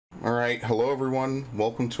Alright, hello everyone.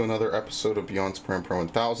 Welcome to another episode of Beyond Spraying Pro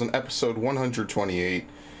 1000, episode 128.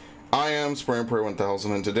 I am Spraying Pro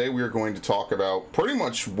 1000, and today we are going to talk about pretty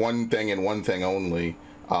much one thing and one thing only.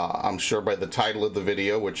 I'm sure by the title of the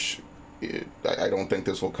video, which I don't think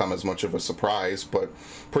this will come as much of a surprise, but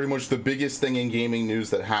pretty much the biggest thing in gaming news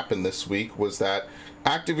that happened this week was that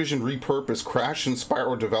Activision repurposed Crash and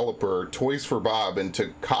Spyro developer Toys for Bob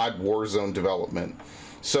into COD Warzone development.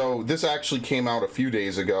 So this actually came out a few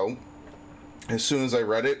days ago. As soon as I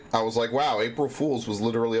read it, I was like, wow, April Fool's was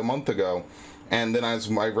literally a month ago. And then as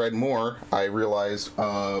I read more, I realized,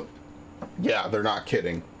 yeah, they're not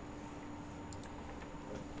kidding.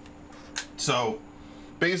 So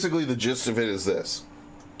basically the gist of it is this.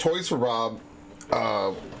 Toys for Bob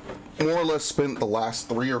more or less spent the last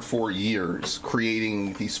 3 or 4 years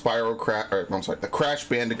creating the the Crash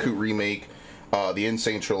Bandicoot remake, the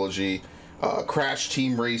Insane Trilogy, Crash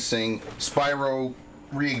Team Racing, Spyro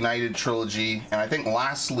Reignited Trilogy, and I think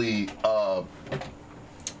lastly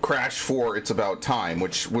Crash 4 It's About Time,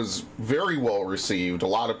 which was very well received. A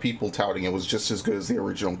lot of people touting it was just as good as the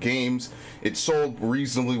original games. It sold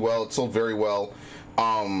reasonably well, it sold very well,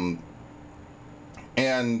 and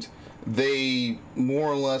they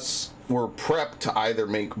more or less were prepped to either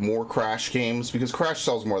make more Crash games, because Crash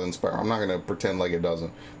sells more than Spyro. I'm not going to pretend like it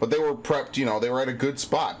doesn't. But they were prepped, you know, they were at a good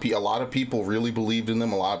spot. A lot of people really believed in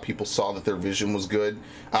them. A lot of people saw that their vision was good.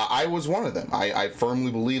 I was one of them. I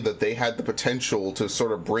firmly believe that they had the potential to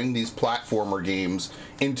sort of bring these platformer games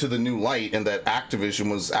into the new light, and that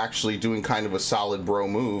Activision was actually doing kind of a solid bro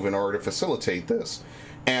move in order to facilitate this.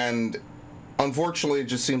 And unfortunately, it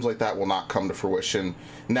just seems like that will not come to fruition.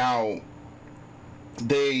 Now,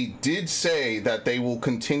 they did say that they will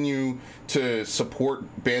continue to support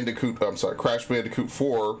Crash Bandicoot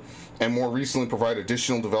 4, and more recently provide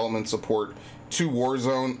additional development support to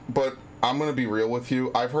Warzone, but I'm going to be real with you,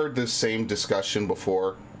 I've heard this same discussion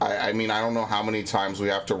before. I mean, I don't know how many times we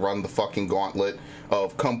have to run the fucking gauntlet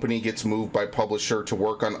of company gets moved by publisher to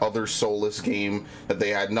work on other soulless game that they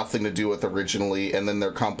had nothing to do with originally, and then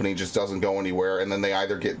their company just doesn't go anywhere, and then they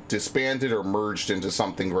either get disbanded or merged into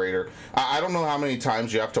something greater. I don't know how many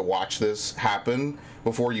times you have to watch this happen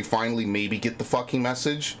before you finally maybe get the fucking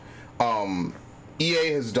message.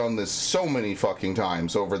 EA has done this so many fucking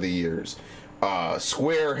times over the years.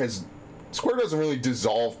 Square doesn't really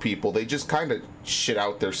dissolve people. They just kind of shit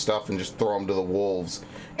out their stuff and just throw them to the wolves.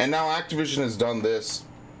 And now Activision has done this.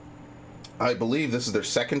 I believe this is their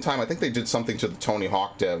second time. I think they did something to the Tony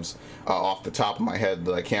Hawk devs off the top of my head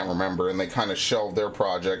that I can't remember, and they kind of shelved their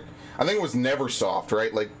project. I think it was Neversoft,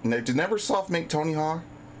 right? Like, did Neversoft make Tony Hawk?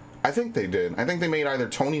 I think they did. I think they made either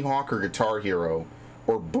Tony Hawk or Guitar Hero,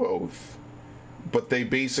 or both. But they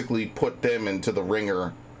basically put them into the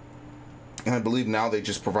ringer. And I believe now they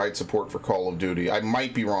just provide support for Call of Duty. I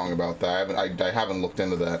might be wrong about that. I haven't looked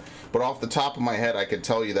into that. But off the top of my head, I could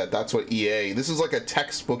tell you that that's what EA... This is like a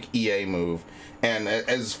textbook EA move. And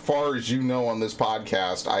as far as you know on this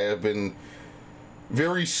podcast, I have been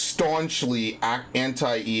very staunchly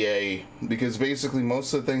anti-EA, because basically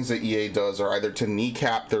most of the things that EA does are either to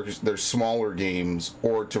kneecap their smaller games,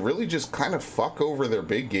 or to really just kind of fuck over their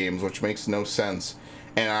big games, which makes no sense.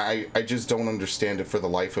 And I just don't understand it for the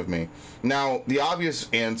life of me. Now, the obvious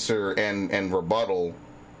answer and rebuttal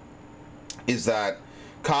is that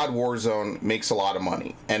COD Warzone makes a lot of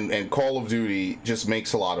money, and Call of Duty just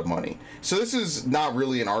makes a lot of money. So this is not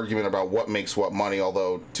really an argument about what makes what money,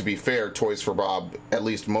 although, to be fair, Toys for Bob, at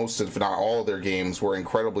least most, if not all of their games, were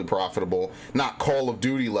incredibly profitable. Not Call of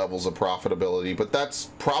Duty levels of profitability, but that's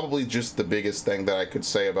probably just the biggest thing that I could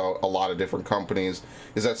say about a lot of different companies,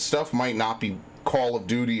 is that stuff might not be Call of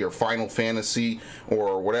Duty or Final Fantasy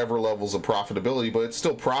or whatever levels of profitability, but it's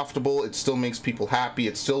still profitable, it still makes people happy,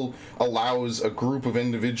 it still allows a group of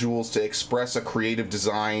individuals to express a creative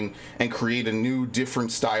design and create a new,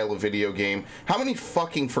 different style of video game. How many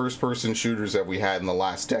fucking first-person shooters have we had in the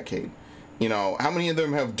last decade? You know, how many of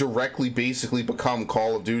them have directly basically become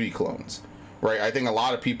Call of Duty clones? Right? I think a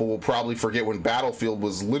lot of people will probably forget when Battlefield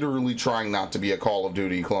was literally trying not to be a Call of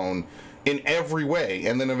Duty clone in every way,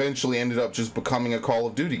 and then eventually ended up just becoming a Call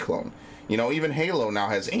of Duty clone. You know, even Halo now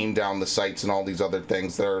has aimed down the sights and all these other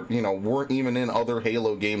things that are, you know, weren't even in other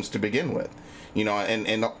Halo games to begin with. You know,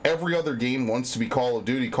 and every other game wants to be Call of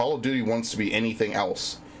Duty. Call of Duty wants to be anything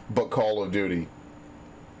else but Call of Duty.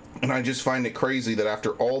 And I just find it crazy that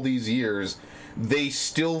after all these years, they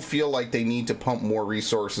still feel like they need to pump more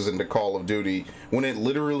resources into Call of Duty, when it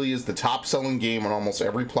literally is the top-selling game on almost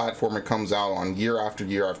every platform it comes out on year after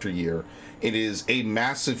year after year. It is a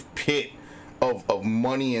massive pit of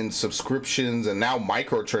money and subscriptions and now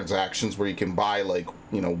microtransactions where you can buy like,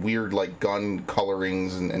 you know, weird like gun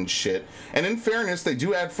colorings and shit. And in fairness, they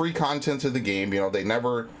do add free content to the game. You know, they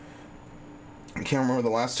never, I can't remember the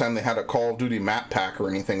last time they had a Call of Duty map pack or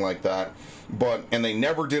anything like that, but, and they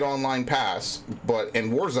never did online pass, but,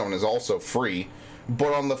 and Warzone is also free.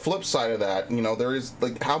 But on the flip side of that, you know, there is,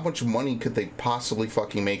 like, how much money could they possibly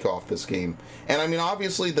fucking make off this game? And I mean,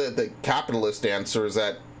 obviously the capitalist answer is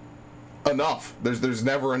that enough. There's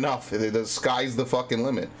never enough. The sky's the fucking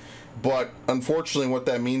limit. But unfortunately, what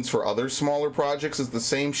that means for other smaller projects is the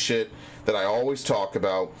same shit that I always talk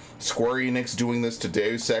about. Square Enix doing this to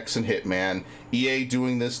Deus Ex and Hitman, EA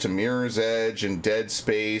doing this to Mirror's Edge and Dead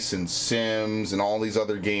Space and Sims and all these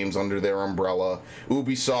other games under their umbrella.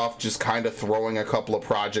 Ubisoft just kind of throwing a couple of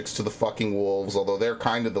projects to the fucking wolves, although they're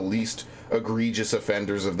kind of the least egregious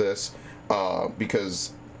offenders of this,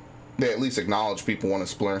 because they at least acknowledge people want to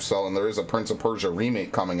splinter cell, and there is a Prince of Persia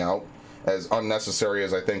remake coming out, as unnecessary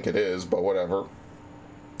as I think it is, but whatever.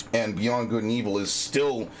 And Beyond Good and Evil is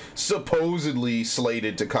still supposedly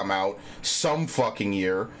slated to come out some fucking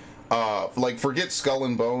year. Like, forget Skull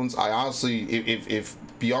and Bones. I honestly, if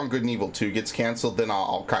Beyond Good and Evil 2 gets canceled, then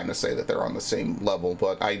I'll kind of say that they're on the same level,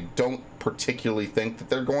 but I don't particularly think that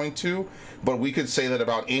they're going to. But we could say that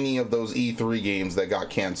about any of those E3 games that got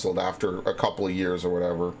canceled after a couple of years or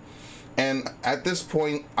whatever. And at this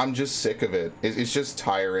point, I'm just sick of it. It's just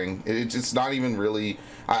tiring. It's not even really,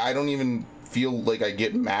 I don't even feel like I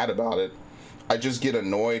get mad about it. I just get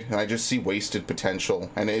annoyed and I just see wasted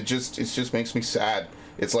potential, and it just makes me sad.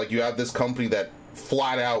 It's like you have this company that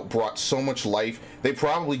flat out brought so much life. They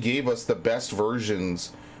probably gave us the best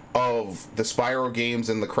versions of the Spyro games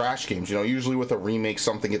and the Crash games. You know, usually with a remake,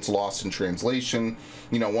 something gets lost in translation.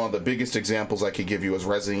 You know, one of the biggest examples I could give you is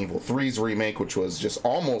Resident Evil 3's remake, which was just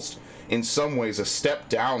almost, in some ways, a step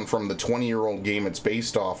down from the 20-year-old game it's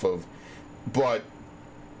based off of. But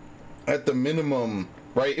at the minimum,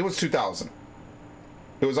 right, it was 2000.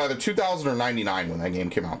 It was either 2000 or 99 when that game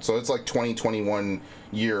came out. So it's like 20, 21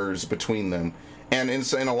 years between them. And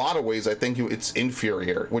in a lot of ways, I think it's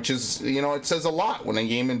inferior, which is, you know, it says a lot when a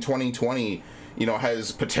game in 2020, you know,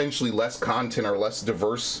 has potentially less content or less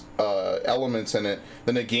diverse elements in it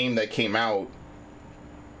than a game that came out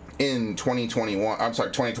in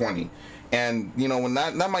 2020. And, you know, when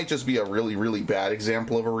that might just be a really, really bad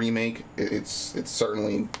example of a remake. It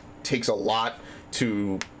certainly takes a lot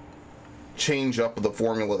to change up the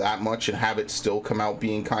formula that much and have it still come out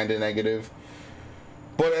being kind of negative.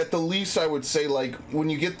 But at the least, I would say, like, when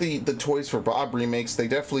you get the Toys for Bob remakes, they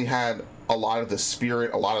definitely had a lot of the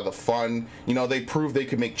spirit, a lot of the fun. You know, they proved they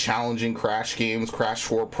could make challenging Crash games, Crash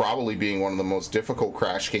 4 probably being one of the most difficult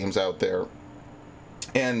Crash games out there.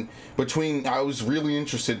 And I was really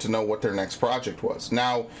interested to know what their next project was.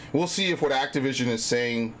 Now, we'll see if what Activision is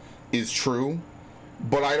saying is true.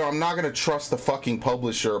 But I'm not going to trust the fucking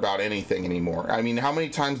publisher about anything anymore. I mean, how many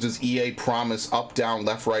times does EA promise up, down,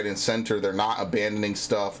 left, right, and center they're not abandoning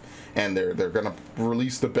stuff and they're going to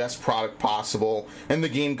release the best product possible, and the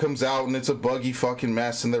game comes out and it's a buggy fucking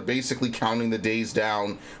mess, and they're basically counting the days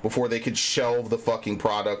down before they could shelve the fucking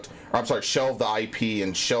product, or I'm sorry, shelve the IP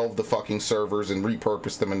and shelve the fucking servers and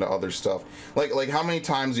repurpose them into other stuff. Like how many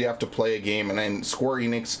times do you have to play a game and then Square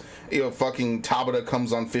Enix, you know, fucking Tabata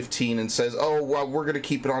comes on 15 and says, oh, well, we're going to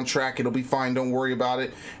keep it on track, it'll be fine, don't worry about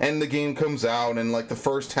it, and the game comes out and like the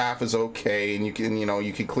first half is okay, and you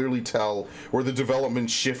can clearly tell where the development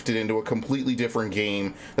shifted into a completely different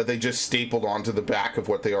game that they just stapled onto the back of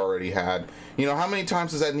what they already had. You know, how many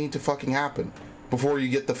times does that need to fucking happen before you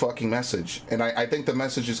get the fucking message? And I think the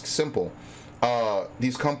message is simple.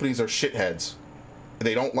 These companies are shitheads.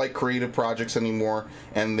 They don't like creative projects anymore,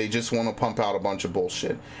 and they just want to pump out a bunch of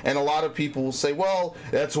bullshit. And a lot of people will say, well,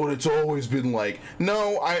 that's what it's always been like.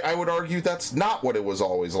 No, I would argue that's not what it was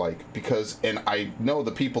always like, because, and I know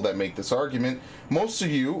the people that make this argument, most of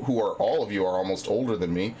you, all of you are almost older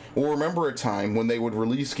than me, will remember a time when they would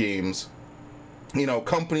release games, you know,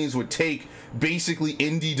 companies would take basically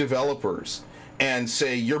indie developers and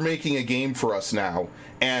say, you're making a game for us now,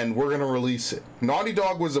 and we're gonna release it. Naughty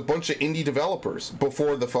Dog was a bunch of indie developers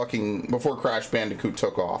before Crash Bandicoot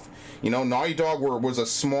took off. You know, Naughty Dog was a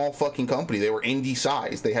small fucking company. They were indie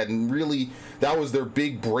sized. They hadn't really, that was their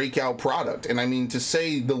big breakout product. And I mean, to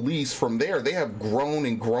say the least, from there, they have grown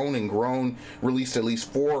and grown and grown, released at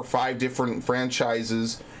least 4 or 5 different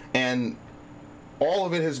franchises, and all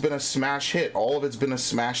of it has been a smash hit. All of it's been a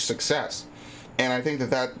smash success. And I think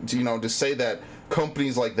that, you know, to say that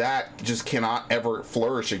companies like that just cannot ever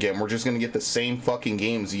flourish again, we're just going to get the same fucking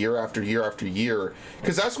games year after year after year,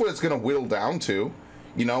 because that's what it's going to whittle down to.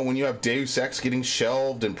 You know, when you have Deus Ex getting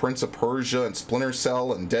shelved, and Prince of Persia, and Splinter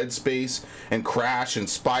Cell, and Dead Space, and Crash, and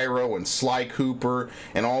Spyro, and Sly Cooper,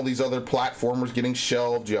 and all these other platformers getting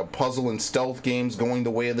shelved, you have puzzle and stealth games going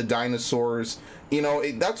the way of the dinosaurs. You know,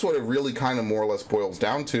 that's what it really kind of more or less boils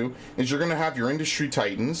down to, is you're going to have your industry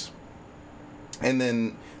titans, and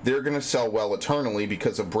then they're going to sell well eternally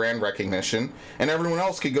because of brand recognition, and everyone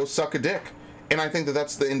else could go suck a dick. And I think that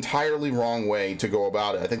that's the entirely wrong way to go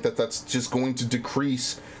about it. I think that that's just going to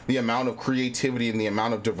decrease the amount of creativity and the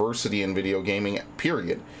amount of diversity in video gaming,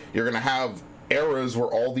 period. You're going to have eras where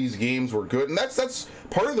all these games were good, and that's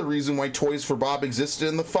part of the reason why Toys for Bob existed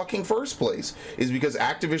in the fucking first place, is because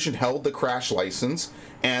Activision held the Crash license,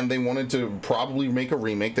 and they wanted to probably make a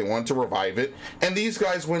remake, they wanted to revive it, and these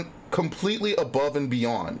guys went completely above and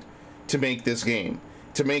beyond to make this game,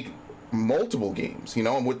 to make multiple games, you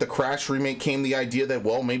know. And with the Crash remake came the idea that,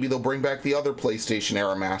 well, maybe they'll bring back the other PlayStation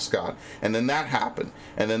era mascot, and then that happened,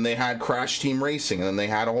 and then they had Crash Team Racing, and then they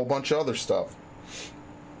had a whole bunch of other stuff.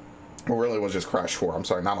 Well, really it was just Crash 4, I'm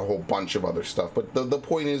sorry, not a whole bunch of other stuff, but the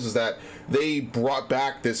point is that they brought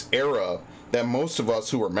back this era that most of us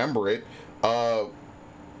who remember it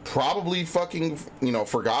probably fucking, you know,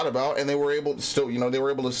 forgot about, and they were able to still, you know, they were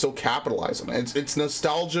able to still capitalize on it. It's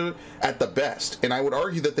nostalgia at the best, and I would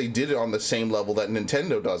argue that they did it on the same level that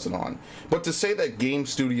Nintendo does it on. But to say that game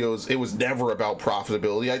studios, it was never about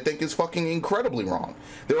profitability, I think is fucking incredibly wrong.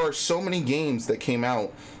 There are so many games that came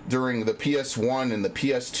out during the PS1 and the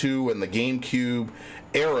PS2 and the GameCube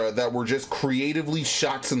era that were just creatively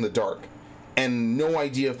shots in the dark, and no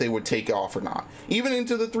idea if they would take off or not. Even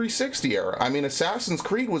into the 360 era. I mean, Assassin's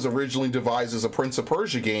Creed was originally devised as a Prince of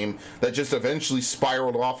Persia game that just eventually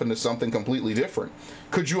spiraled off into something completely different.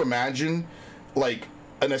 Could you imagine, like,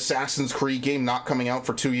 an Assassin's Creed game not coming out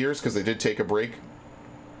for 2 years, because they did take a break?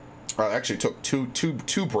 Actually took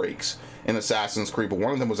two breaks in Assassin's Creed, but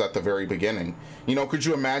one of them was at the very beginning. You know, could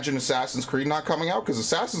you imagine Assassin's Creed not coming out? Because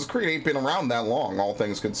Assassin's Creed ain't been around that long, all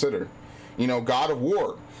things considered. You know, God of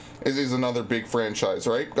War is another big franchise,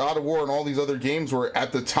 right? God of War and all these other games were,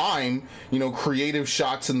 at the time, you know, creative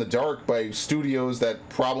shots in the dark by studios that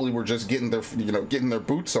probably were just getting their, you know, getting their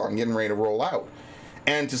boots on, getting ready to roll out.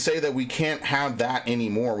 And to say that we can't have that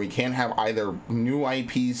anymore, we can't have either new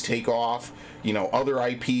IPs take off, you know, other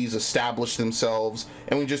IPs establish themselves,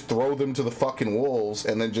 and we just throw them to the fucking wolves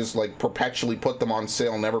and then just, like, perpetually put them on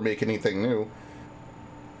sale, never make anything new.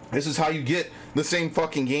 This is how you get the same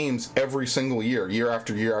fucking games every single year, year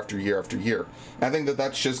after year after year after year. I think that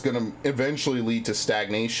that's just going to eventually lead to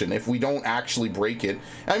stagnation if we don't actually break it.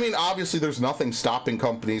 I mean, obviously there's nothing stopping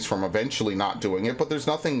companies from eventually not doing it, but there's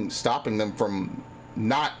nothing stopping them from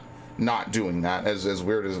not doing that, as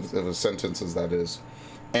weird as of a sentence as that is.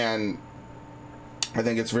 And I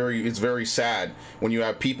think it's very sad when you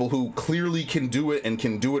have people who clearly can do it and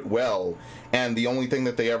can do it well, and the only thing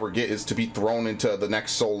that they ever get is to be thrown into the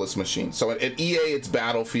next soulless machine. So at EA, it's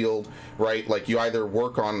Battlefield, right? Like, you either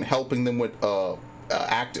work on helping them with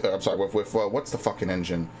with what's the fucking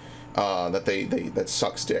engine that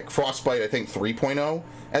sucks dick? Frostbite, I think 3.0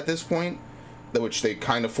 at this point, which they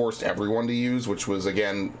kind of forced everyone to use, which was,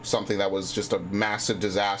 again, something that was just a massive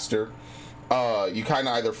disaster. You kind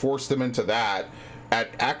of either force them into that.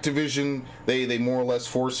 At Activision, they more or less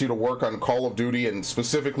force you to work on Call of Duty, and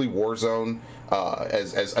specifically Warzone,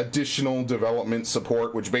 as additional development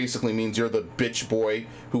support, which basically means you're the bitch boy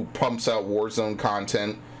who pumps out Warzone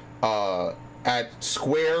content. At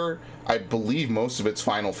Square, I believe most of it's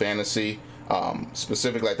Final Fantasy.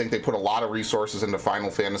 Specifically, I think they put a lot of resources into Final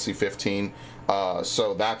Fantasy 15,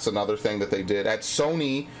 so that's another thing that they did. At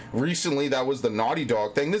Sony, recently, that was the Naughty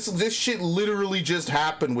Dog thing. This shit literally just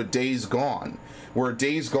happened with Days Gone, where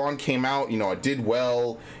Days Gone came out, you know, it did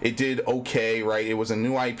well, it did okay, right? It was a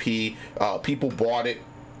new IP, people bought it,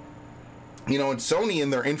 you know, and Sony, in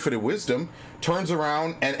their infinite wisdom, turns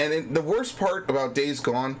around, and the worst part about Days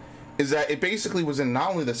Gone is that it basically was in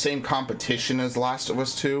not only the same competition as Last of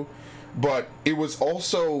Us 2, but it was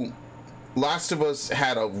also, Last of Us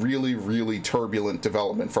had a really, really turbulent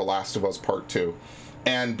development for Last of Us Part 2.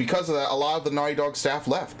 And because of that, a lot of the Naughty Dog staff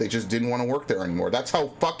left. They just didn't want to work there anymore. That's how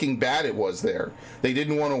fucking bad it was there. They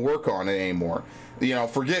didn't want to work on it anymore. You know,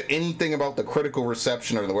 forget anything about the critical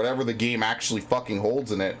reception or whatever the game actually fucking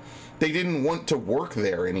holds in it. They didn't want to work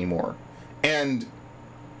there anymore. And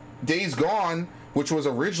Days Gone, which was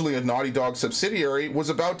originally a Naughty Dog subsidiary, was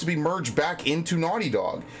about to be merged back into Naughty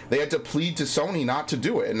Dog. They had to plead to Sony not to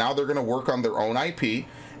do it, and now they're going to work on their own IP,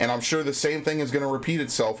 and I'm sure the same thing is going to repeat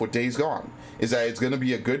itself with Days Gone. is that it's going to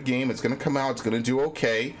be a good game, it's going to come out, it's going to do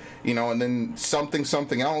okay, you know, and then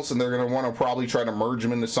something else, and they're going to want to probably try to merge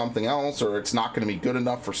them into something else, or it's not going to be good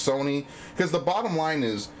enough for Sony. Because the bottom line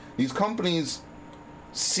is, these companies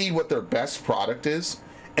see what their best product is,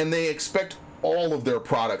 and they expect all of their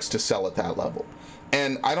products to sell at that level.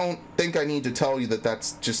 And I don't think I need to tell you that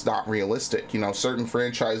that's just not realistic. You know, certain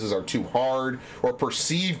franchises are too hard, or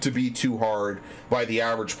perceived to be too hard by the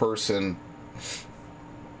average person,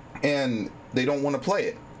 and they don't want to play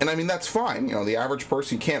it. And I mean, that's fine. You know, the average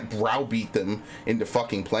person, you can't browbeat them into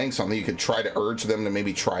fucking playing something. You could try to urge them to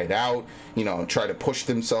maybe try it out, you know, try to push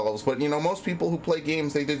themselves. But, you know, most people who play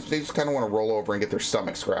games, they just kind of want to roll over and get their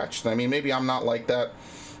stomach scratched. I mean, maybe I'm not like that,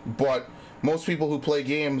 but most people who play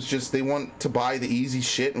games, just, they want to buy the easy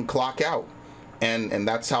shit and clock out. And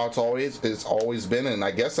that's how it's always been, and I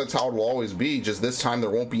guess that's how it will always be. Just this time there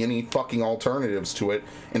won't be any fucking alternatives to it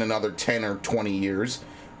in another 10 or 20 years.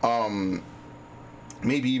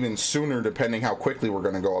 Maybe even sooner, depending how quickly we're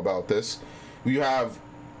going to go about this. You have,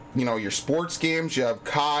 you know, your sports games, you have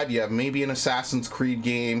COD, you have maybe an Assassin's Creed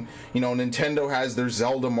game. You know, Nintendo has their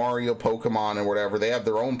Zelda, Mario, Pokemon, and whatever. They have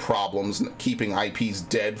their own problems keeping IPs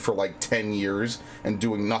dead for like 10 years and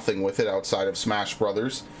doing nothing with it outside of Smash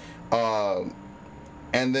Brothers.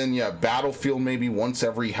 And then, yeah, Battlefield maybe once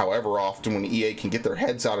every however often when EA can get their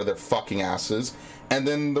heads out of their fucking asses. And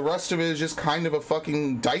then the rest of it is just kind of a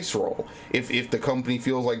fucking dice roll if the company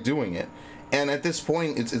feels like doing it. And at this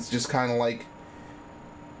point, it's just kind of like,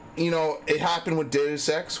 you know, it happened with Deus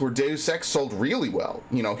Ex, where Deus Ex sold really well.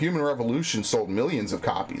 You know, Human Revolution sold millions of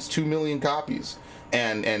copies, 2 million copies.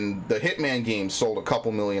 And the Hitman games sold a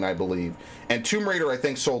couple million, I believe. And Tomb Raider, I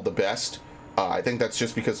think, sold the best. I think that's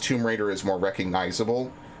just because Tomb Raider is more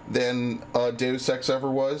recognizable than Deus Ex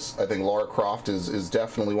ever was. I think Lara Croft is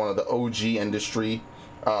definitely one of the OG industry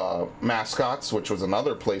mascots, which was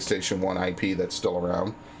another PlayStation 1 IP that's still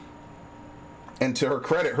around. And to her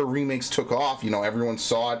credit, her remakes took off. You know, everyone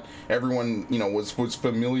saw it. Everyone, you know, was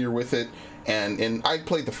familiar with it. And I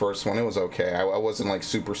played the first one. It was okay. I wasn't, like,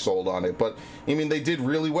 super sold on it. But, I mean, they did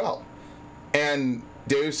really well. And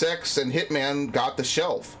Deus Ex and Hitman got the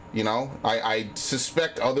shelf, you know? I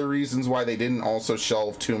suspect other reasons why they didn't also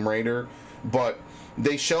shelve Tomb Raider, but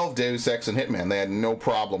they shelved Deus Ex and Hitman. They had no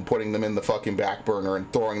problem putting them in the fucking back burner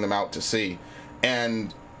and throwing them out to sea.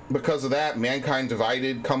 And because of that, Mankind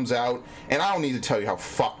Divided comes out, and I don't need to tell you how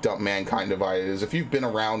fucked up Mankind Divided is. If you've been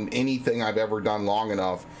around anything I've ever done long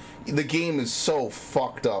enough, the game is so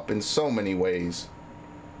fucked up in so many ways.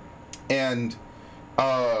 And,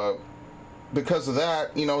 because of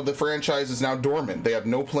that, you know, the franchise is now dormant. They have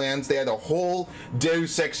no plans. They had a whole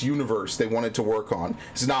Deus Ex universe they wanted to work on.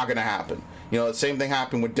 It's not going to happen. You know, the same thing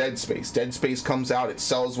happened with Dead Space. Dead Space comes out, it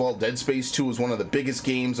sells well. Dead Space 2 was one of the biggest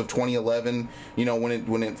games of 2011, you know,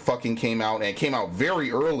 when it fucking came out. And it came out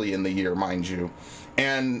very early in the year, mind you.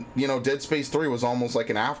 And, you know, Dead Space 3 was almost like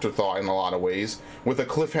an afterthought in a lot of ways, with a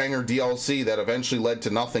cliffhanger DLC that eventually led to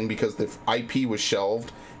nothing because the IP was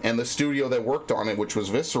shelved, and the studio that worked on it, which was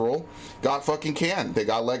Visceral, got fucking canned. They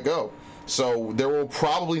got let go. So there will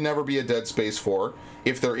probably never be a Dead Space 4.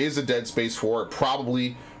 If there is a Dead Space 4, it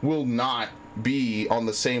probably will not be on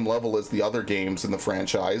the same level as the other games in the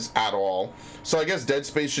franchise at all. So I guess Dead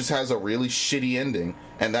Space just has a really shitty ending,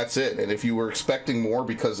 and that's it. And if you were expecting more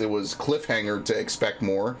because it was cliffhanger to expect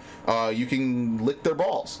more, you can lick their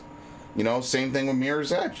balls. You know, same thing with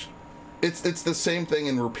Mirror's Edge. It's the same thing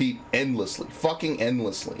and repeat endlessly, fucking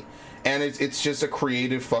endlessly. And it's just a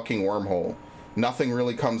creative fucking wormhole. Nothing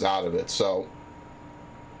really comes out of it. So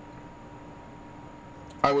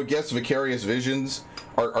I would guess Vicarious Visions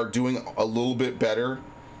are doing a little bit better,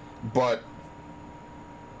 but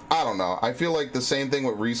I don't know. I feel like the same thing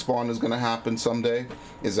with Respawn is going to happen someday,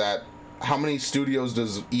 is that how many studios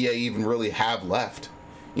does EA even really have left?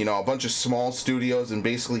 You know, a bunch of small studios and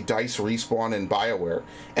basically DICE, Respawn, and BioWare.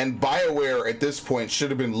 And BioWare at this point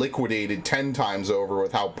should have been liquidated 10 times over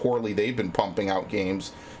with how poorly they've been pumping out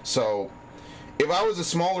games. So if I was a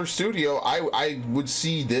smaller studio, I would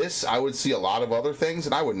see this, I would see a lot of other things,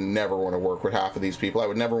 and I would never want to work with half of these people. I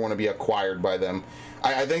would never want to be acquired by them.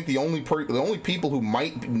 I think the only people who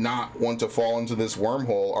might not want to fall into this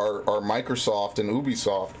wormhole are Microsoft and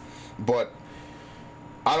Ubisoft. But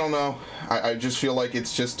I don't know. I just feel like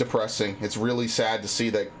it's just depressing. It's really sad to see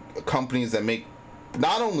that companies that make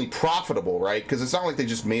not only profitable, right? Because it's not like they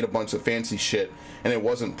just made a bunch of fancy shit and it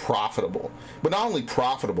wasn't profitable. But not only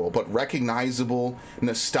profitable, but recognizable,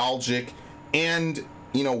 nostalgic, and,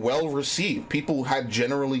 you know, well received. People had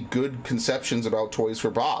generally good conceptions about Toys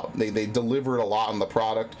for Bob. They delivered a lot on the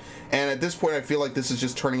product. And at this point, I feel like this is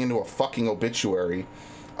just turning into a fucking obituary.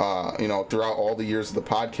 you know, throughout all the years of the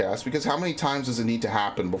podcast, because how many times does it need to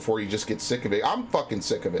happen before you just get sick of it? I'm fucking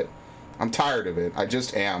sick of it. I'm tired of it. I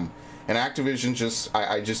just am. And Activision just,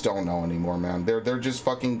 I just don't know anymore, man. They're just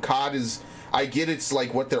fucking, COD is, I get it's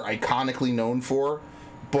like what they're iconically known for,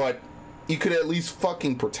 but you could at least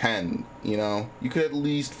fucking pretend, you know? You could at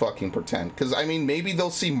least fucking pretend. Because, I mean, maybe they'll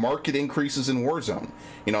see market increases in Warzone.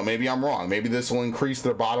 You know, maybe I'm wrong. Maybe this will increase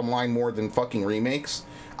their bottom line more than fucking remakes.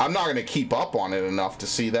 I'm not going to keep up on it enough to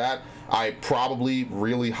see that. I probably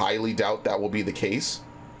really highly doubt that will be the case.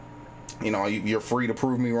 You know, you're free to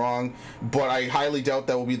prove me wrong, but I highly doubt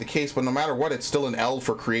that will be the case. But no matter what, it's still an L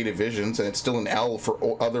for Creative Visions, and it's still an L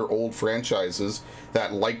for other old franchises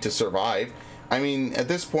that like to survive. I mean, at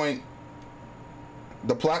this point,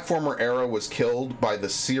 the platformer era was killed by the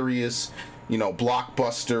serious, you know,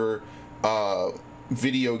 blockbuster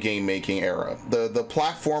video game making era. The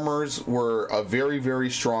platformers were a very, very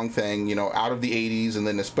strong thing, you know, out of the 80s and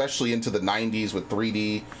then especially into the 90s with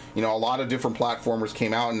 3D. You know, a lot of different platformers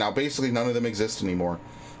came out, and now basically none of them exist anymore.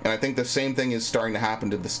 And I think the same thing is starting to happen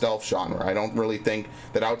to the stealth genre. I don't really think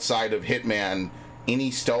that outside of Hitman,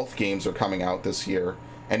 any stealth games are coming out this year.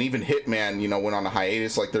 And even Hitman, you know, went on a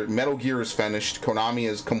hiatus. Like, their Metal Gear is finished. Konami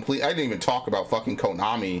is complete. I didn't even talk about fucking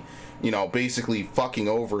Konami, you know, basically fucking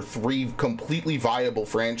over 3 completely viable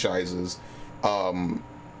franchises. You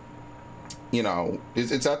know,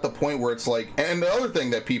 it's at the point where it's like, and the other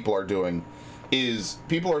thing that people are doing is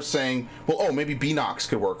people are saying, well, oh, maybe Beanox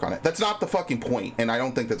could work on it. That's not the fucking point, and I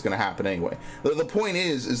don't think that's going to happen anyway. The point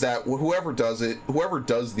is that whoever does it, whoever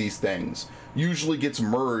does these things, usually gets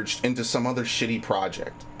merged into some other shitty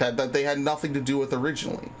project that they had nothing to do with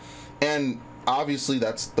originally. And obviously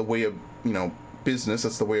that's the way of, you know, business.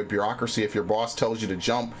 That's the way of bureaucracy. If your boss tells you to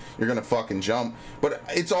jump, you're gonna fucking jump. But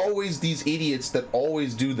it's always these idiots that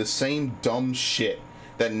always do the same dumb shit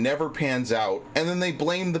that never pans out, and then they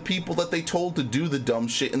blame the people that they told to do the dumb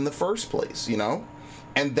shit in the first place, you know?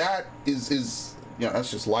 And that is you know,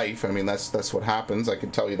 that's just life. I mean, that's what happens, I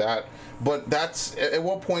can tell you that. But that's, at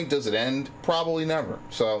what point does it end? Probably never.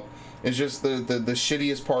 So it's just the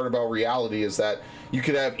shittiest part about reality is that you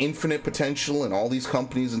could have infinite potential, and all these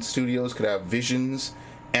companies and studios could have visions,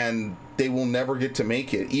 and they will never get to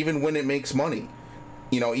make it, even when it makes money.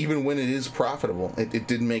 You know, even when it is profitable, it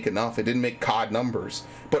didn't make enough. It didn't make COD numbers.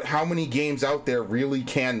 But how many games out there really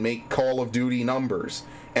can make Call of Duty numbers?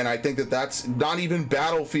 And I think that that's, not even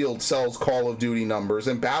Battlefield sells Call of Duty numbers,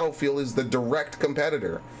 and Battlefield is the direct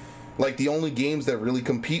competitor. Like, the only games that really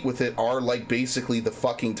compete with it are, like, basically the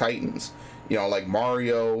fucking Titans. You know, like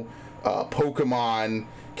Mario, Pokemon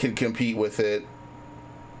can compete with it.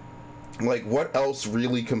 Like, what else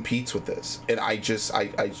really competes with this? And I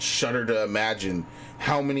shudder to imagine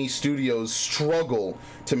how many studios struggle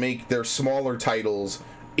to make their smaller titles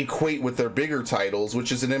equate with their bigger titles,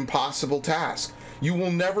 which is an impossible task. You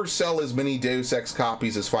will never sell as many Deus Ex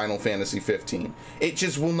copies as Final Fantasy 15. It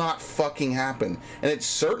just will not fucking happen. And it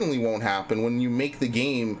certainly won't happen when you make the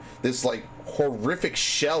game this, like, horrific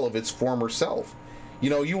shell of its former self. You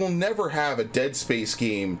know, you will never have a Dead Space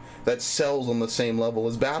game that sells on the same level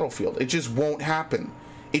as Battlefield. It just won't happen.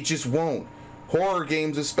 It just won't. Horror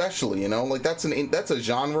games especially, you know, like, that's a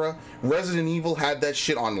genre. Resident Evil had that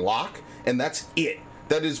shit on lock, and that's it.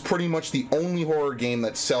 That is pretty much the only horror game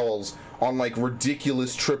that sells on, like,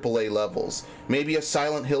 ridiculous AAA levels. Maybe a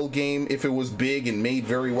Silent Hill game, if it was big and made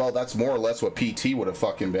very well, that's more or less what PT would have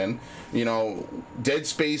fucking been. You know, Dead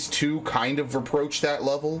Space 2 kind of approached that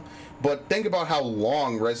level. But think about how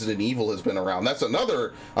long Resident Evil has been around. That's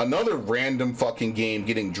another random fucking game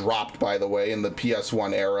getting dropped, by the way, in the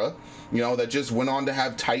PS1 era, you know, that just went on to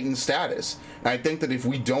have Titan status. And I think that if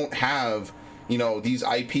we don't have, you know, these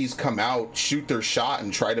IPs come out, shoot their shot,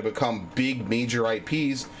 and try to become big major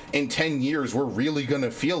IPs, in 10 years we're really gonna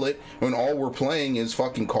feel it when all we're playing is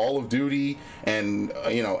fucking Call of Duty and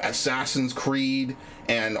you know, Assassin's Creed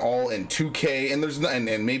and 2K, and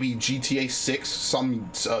and maybe GTA 6 some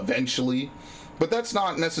eventually. But that's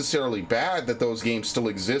not necessarily bad that those games still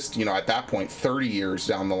exist, you know, at that point, 30 years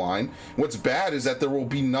down the line. What's bad is that there will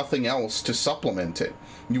be nothing else to supplement it.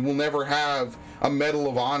 You will never have a Medal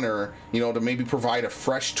of Honor, you know, to maybe provide a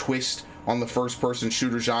fresh twist on the first-person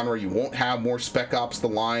shooter genre. You won't have more Spec Ops The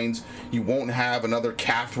Lines. You won't have another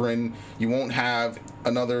Catherine. You won't have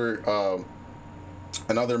another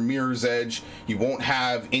Mirror's Edge. You won't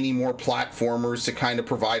have any more platformers to kind of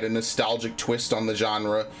provide a nostalgic twist on the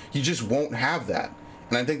genre. You just won't have that.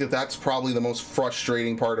 And I think that that's probably the most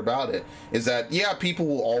frustrating part about it, is that, yeah, people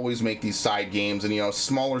will always make these side games, and, you know,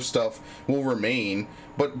 smaller stuff will remain,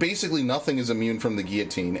 but basically nothing is immune from the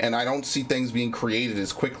guillotine, and I don't see things being created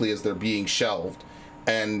as quickly as they're being shelved.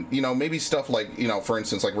 And, you know, maybe stuff like, you know, for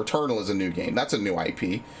instance, like Returnal is a new game. That's a new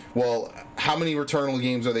IP. Well, how many Returnal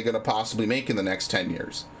games are they going to possibly make in the next 10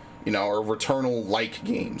 years? You know, or Returnal-like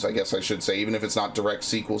games, I guess I should say, even if it's not direct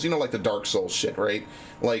sequels. You know, like the Dark Souls shit, right?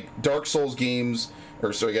 Like, Dark Souls games,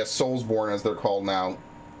 or so I guess Soulsborne as they're called now,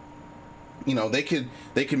 you know, they could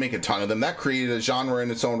make a ton of them. That created a genre in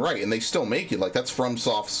its own right, and they still make it. Like, that's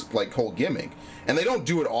FromSoft's, like, whole gimmick. And they don't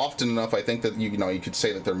do it often enough, I think, that, you know, you could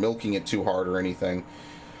say that they're milking it too hard or anything.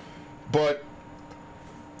 But,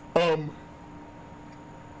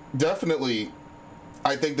 definitely,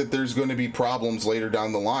 I think that there's going to be problems later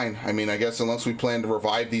down the line. I mean, I guess unless we plan to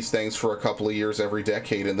revive these things for a couple of years every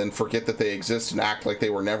decade and then forget that they exist and act like they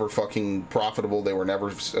were never fucking profitable, they were never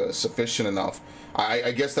sufficient enough,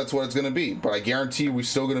 I guess that's what it's going to be. But I guarantee we're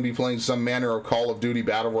still going to be playing some manner of Call of Duty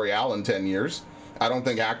Battle Royale in 10 years. I don't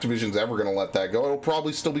think Activision's ever going to let that go. It'll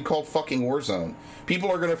probably still be called fucking Warzone.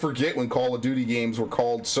 People are going to forget when Call of Duty games were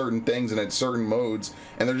called certain things and had certain modes,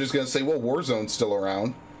 and they're just going to say, well, Warzone's still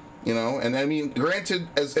around. You know, and I mean, granted,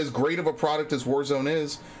 as great of a product as Warzone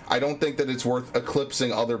is, I don't think that it's worth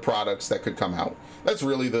eclipsing other products that could come out. That's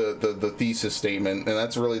really the thesis statement, and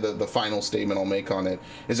that's really the final statement I'll make on it,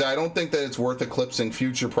 is that I don't think that it's worth eclipsing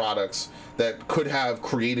future products that could have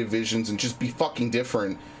creative visions and just be fucking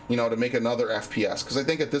different, you know, to make another FPS. Because I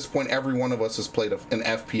think at this point, every one of us has played an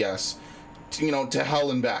FPS, you know, to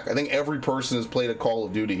hell and back. I think every person has played a Call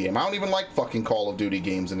of Duty game. I don't even like fucking Call of Duty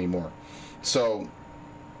games anymore. So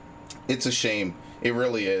it's a shame. It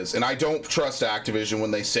really is. And I don't trust Activision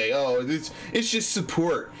when they say, oh, it's just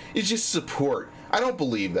support. It's just support. I don't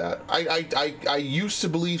believe that. I used to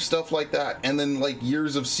believe stuff like that. And then, like,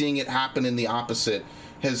 years of seeing it happen in the opposite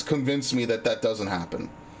has convinced me that that doesn't happen.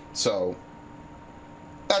 So,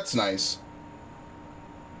 that's nice.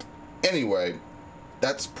 Anyway,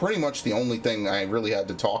 that's pretty much the only thing I really had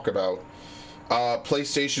to talk about.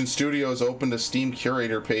 PlayStation Studios opened a Steam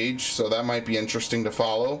Curator page, so that might be interesting to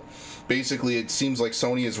follow. Basically, it seems like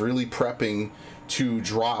Sony is really prepping to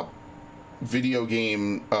drop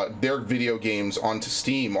their video games onto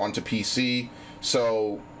Steam, onto PC.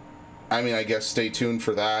 So, I mean, I guess stay tuned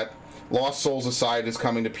for that. Lost Souls Aside is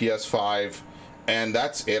coming to PS5, and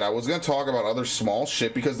that's it. I was going to talk about other small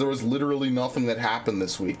shit because there was literally nothing that happened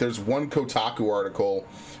this week. There's one Kotaku article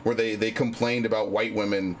where they complained about white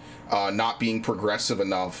women not being progressive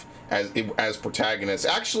enough as protagonists.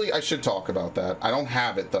 Actually, I should talk about that. I don't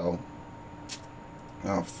have it, though.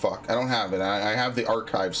 Oh, fuck. I don't have it. I have the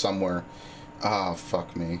archive somewhere. Ah,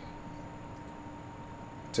 fuck me.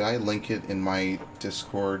 Did I link it in my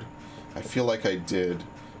Discord? I feel like I did,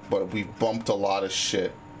 but we've bumped a lot of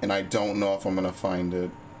shit, and I don't know if I'm gonna find it.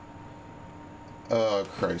 Oh,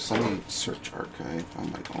 Christ. Let me search archive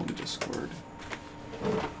on my own Discord.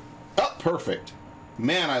 Oh, perfect.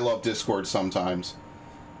 Man, I love Discord sometimes.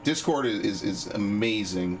 Discord is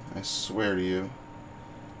amazing, I swear to you.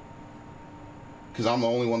 Because I'm the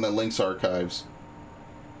only one that links archives.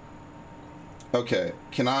 Okay,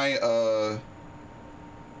 can I,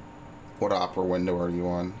 what opera window are you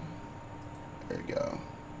on? There you go.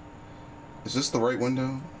 Is this the right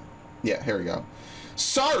window? Yeah, here we go.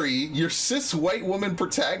 Sorry, your cis white woman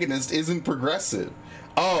protagonist isn't progressive.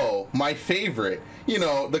 Oh, my favorite. You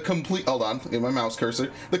know, the complete, hold on, get my mouse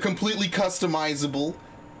cursor. The completely customizable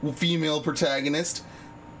female protagonist.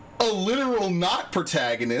 A literal not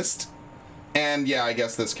protagonist. And yeah, I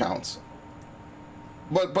guess this counts.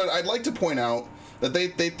 But I'd like to point out that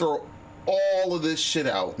they throw all of this shit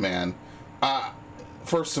out, man.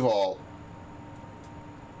 First of all,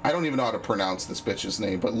 I don't even know how to pronounce this bitch's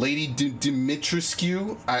name, but Lady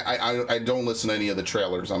Dimitrescu. I don't listen to any of the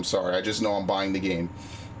trailers. I'm sorry. I just know I'm buying the game.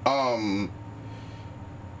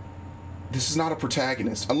 This is not a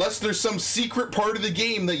protagonist. Unless there's some secret part of the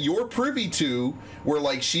game that you're privy to, where,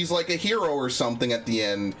 like, she's like a hero or something at the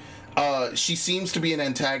end. She seems to be an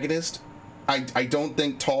antagonist. I don't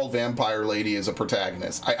think tall vampire lady is a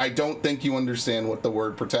protagonist. I don't think you understand what the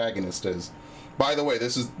word protagonist is. By the way,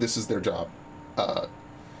 this is their job.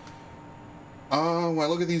 When I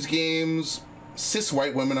look at these games, cis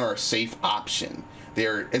white women are a safe option.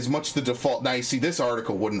 They're as much the default. Now you see, this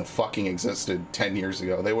article wouldn't have fucking existed 10 years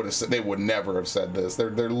ago. They would never have said this. They're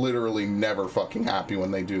literally never fucking happy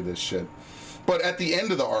when they do this shit. But at the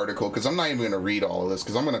end of the article, because I'm not even going to read all of this,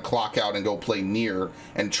 because I'm going to clock out and go play Nier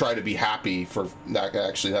and try to be happy for that.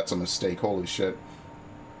 Actually, that's a mistake. Holy shit.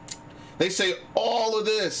 They say all of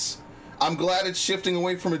this. I'm glad it's shifting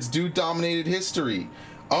away from its dude-dominated history.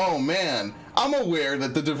 Oh, man. I'm aware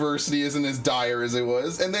that the diversity isn't as dire as it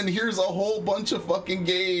was. And then here's a whole bunch of fucking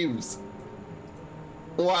games.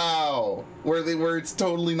 Wow. Where it's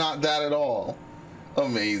totally not that at all.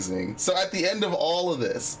 Amazing. So at the end of all of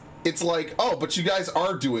this, it's like, oh, but you guys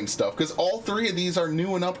are doing stuff, because all three of these are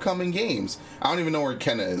new and upcoming games. I don't even know where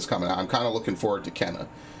Kenna is coming out. I'm kind of looking forward to Kenna.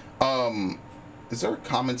 Is there a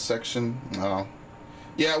comment section? No.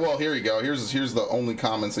 Yeah, well, here you go. Here's the only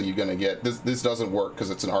comments that you're gonna get. This doesn't work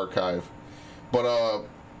because it's an archive. But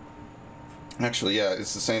actually, yeah,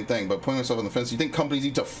 it's the same thing. But putting myself on the fence, you think companies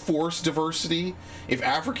need to force diversity? If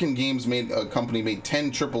African Games company made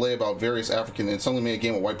 10 AAA about various African and suddenly made a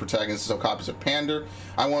game with white protagonists to sell copies of Pander,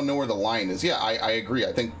 I want to know where the line is. Yeah, I agree.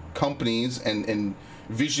 I think companies and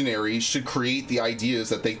visionaries should create the ideas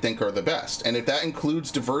that they think are the best, and if that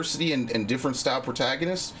includes diversity and different style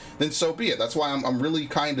protagonists, then so be it. That's why I'm really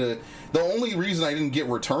kind of, the only reason I didn't get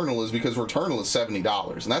Returnal is because Returnal is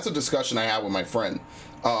 $70, and that's a discussion I had with my friend,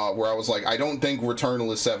 where I was like, I don't think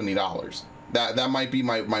Returnal is $70. That might be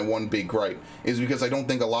my one big gripe, is because I don't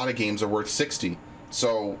think a lot of games are worth 60.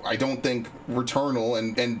 So I don't think Returnal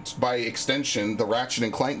and by extension the Ratchet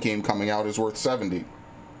and Clank game coming out is worth 70.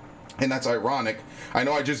 And that's ironic. I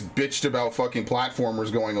know I just bitched about fucking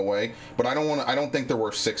platformers going away, but I don't think they're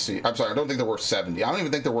worth 60. I'm sorry, I don't think they're worth 70. I don't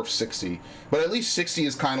even think they're worth 60. But at least 60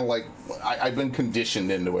 is kind of like, I've been conditioned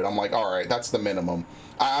into it. I'm like, all right, that's the minimum.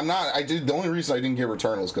 The only reason I didn't get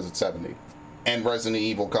Returnal is because it's 70. And Resident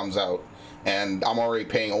Evil comes out, and I'm already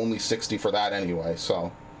paying only 60 for that anyway,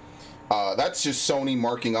 so. That's just Sony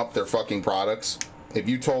marking up their fucking products. If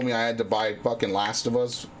you told me I had to buy fucking Last of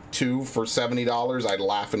Us 2 for $70, I'd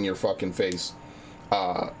laugh in your fucking face.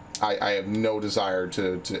 I have no desire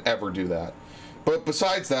to ever do that. But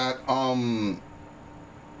besides that,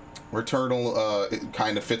 Returnal it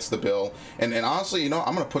kind of fits the bill. And honestly, you know,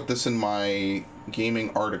 I'm gonna put this in my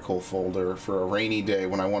gaming article folder for a rainy day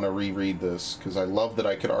when I want to reread this, because I love that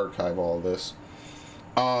I could archive all of this.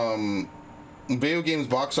 Video games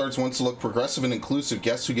box arts wants to look progressive and inclusive.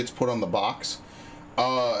 Guess who gets put on the box?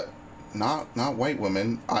 Not white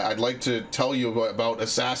women. I'd like to tell you about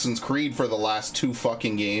Assassin's Creed for the last 2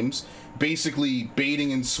 fucking games. Basically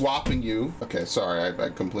baiting and swapping you. Okay, sorry, I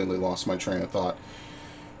completely lost my train of thought.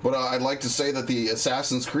 But I'd like to say that the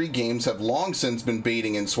Assassin's Creed games have long since been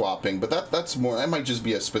baiting and swapping, but that might just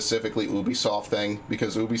be a specifically Ubisoft thing,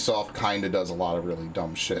 because Ubisoft kind of does a lot of really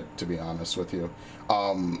dumb shit, to be honest with you.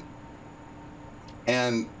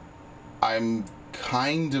 And I'm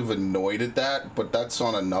kind of annoyed at that, but that's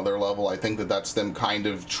on another level. I think that's them kind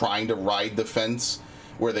of trying to ride the fence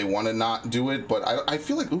where they want to not do it, but I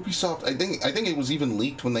feel like Ubisoft, I think it was even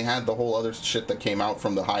leaked when they had the whole other shit that came out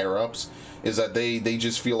from the higher ups, is that they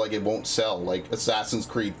just feel like it won't sell, like Assassin's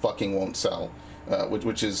Creed fucking won't sell,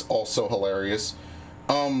 which is also hilarious.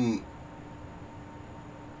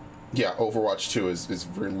 Yeah, Overwatch 2 is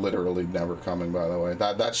literally never coming, by the way.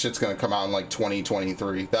 That shit's gonna come out in like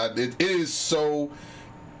 2023. It is so...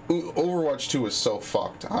 Overwatch 2 is so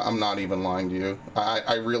fucked. I'm not even lying to you.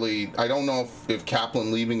 I don't know if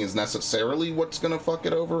Kaplan leaving is necessarily what's gonna fuck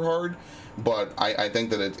it over hard, but I think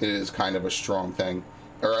that it is kind of a strong thing.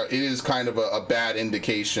 Or it is kind of a bad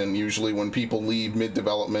indication, usually, when people leave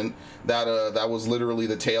mid-development. That was literally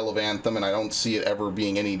the tale of Anthem, and I don't see it ever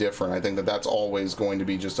being any different. I think that's always going to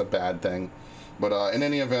be just a bad thing. But in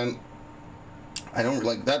any event, I don't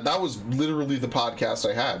like that. That was literally the podcast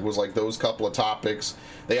I had, was like those couple of topics.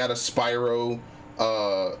 They had a Spyro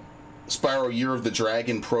Year of the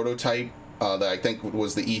Dragon prototype that I think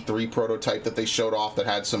was the E3 prototype that they showed off, that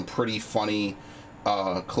had some pretty funny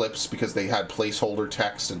clips, because they had placeholder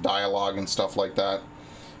text and dialogue and stuff like that.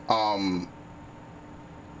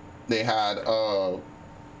 They had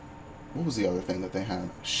what was the other thing that they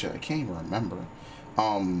had? Shit, I can't even remember.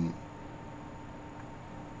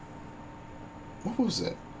 What was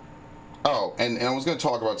it? Oh, and I was going to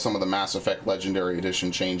talk about some of the Mass Effect Legendary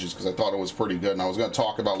Edition changes, because I thought it was pretty good, and I was going to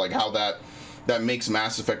talk about like how that makes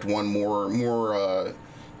Mass Effect 1 more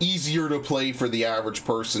easier to play for the average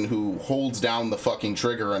person who holds down the fucking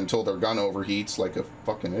trigger until their gun overheats like a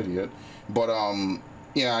fucking idiot. But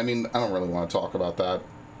yeah, I mean, I don't really want to talk about that.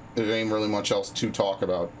 There ain't really much else to talk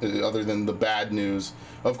about other than the bad news,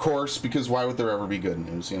 of course, because why would there ever be good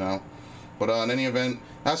news, you know? But in any event,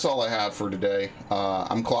 that's all I have for today.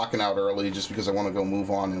 I'm clocking out early just because I want to go move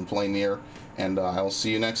on and play Nier, and I'll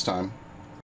see you next time.